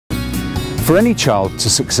For any child to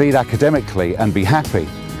succeed academically and be happy,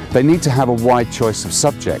 they need to have a wide choice of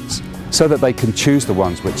subjects so that they can choose the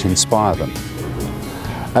ones which inspire them.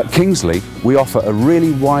 At Kingsley, we offer a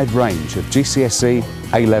really wide range of GCSE,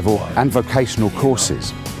 A-level and vocational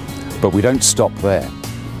courses, but we don't stop there.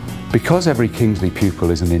 Because every Kingsley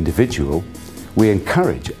pupil is an individual, we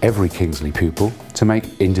encourage every Kingsley pupil to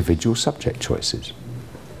make individual subject choices.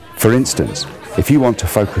 For instance, if you want to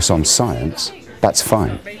focus on science, that's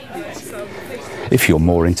fine. If you're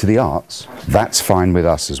more into the arts, that's fine with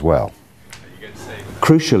us as well.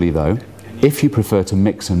 Crucially though, if you prefer to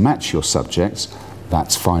mix and match your subjects,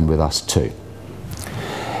 that's fine with us too.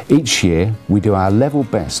 Each year, we do our level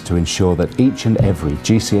best to ensure that each and every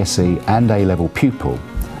GCSE and A-level pupil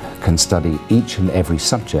can study each and every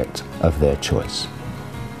subject of their choice.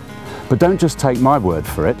 But don't just take my word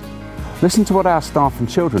for it. Listen to what our staff and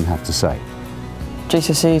children have to say.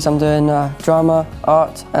 GCSEs, I'm doing drama,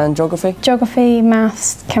 art and geography. Geography,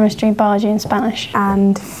 maths, chemistry, biology and Spanish.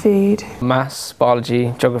 And food. Maths,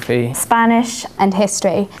 biology, geography. Spanish and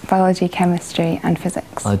history. Biology, chemistry and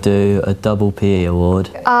physics. I do a double PE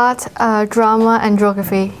award. Art, drama and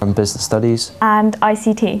geography. And business studies. And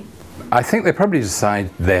ICT. I think they probably decide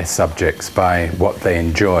their subjects by what they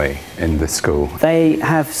enjoy in the school. They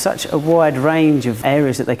have such a wide range of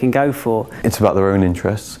areas that they can go for. It's about their own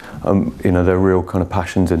interests, you know, their real kind of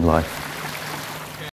passions in life.